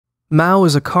Mao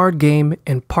is a card game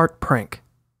and part prank,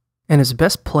 and is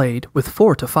best played with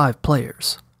 4 to 5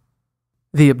 players.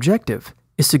 The objective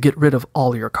is to get rid of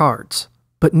all your cards,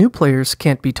 but new players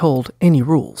can't be told any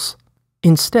rules.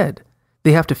 Instead,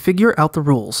 they have to figure out the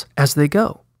rules as they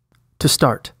go. To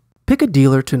start, pick a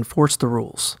dealer to enforce the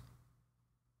rules.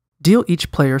 Deal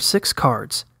each player 6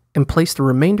 cards and place the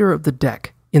remainder of the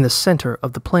deck in the center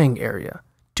of the playing area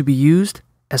to be used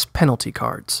as penalty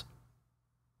cards.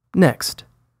 Next,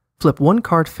 flip one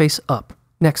card face up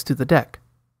next to the deck.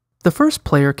 The first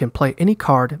player can play any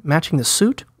card matching the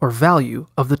suit or value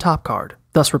of the top card,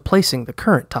 thus replacing the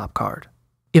current top card.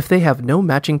 If they have no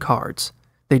matching cards,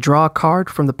 they draw a card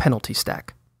from the penalty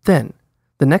stack. Then,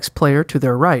 the next player to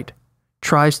their right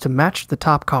tries to match the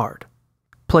top card.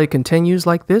 Play continues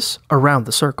like this around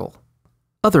the circle.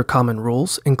 Other common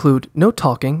rules include no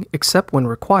talking except when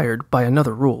required by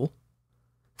another rule,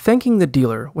 thanking the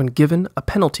dealer when given a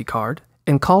penalty card,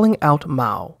 and calling out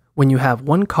Mao when you have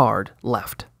one card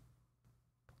left.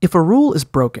 If a rule is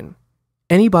broken,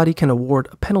 anybody can award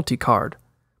a penalty card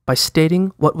by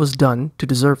stating what was done to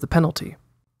deserve the penalty.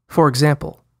 For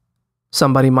example,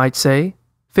 somebody might say,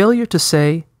 "Failure to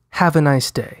say, 'Have a nice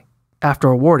day,' after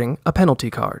awarding a penalty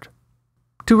card."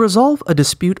 To resolve a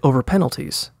dispute over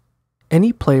penalties,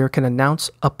 any player can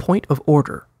announce a point of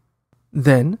order.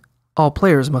 Then, all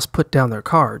players must put down their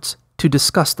cards to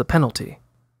discuss the penalty.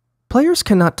 Players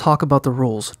cannot talk about the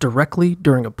rules directly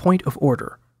during a point of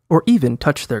order, or even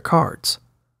touch their cards.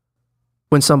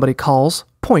 When somebody calls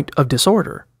point of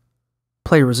disorder,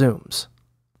 play resumes.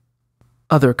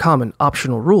 Other common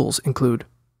optional rules include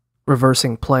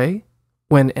reversing play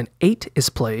when an 8 is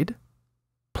played,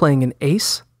 playing an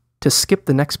ace to skip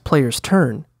the next player's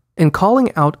turn, and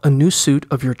calling out a new suit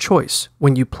of your choice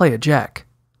when you play a jack.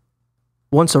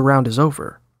 Once a round is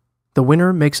over, the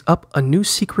winner makes up a new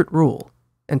secret rule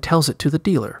and tells it to the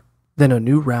dealer. Then a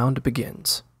new round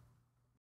begins.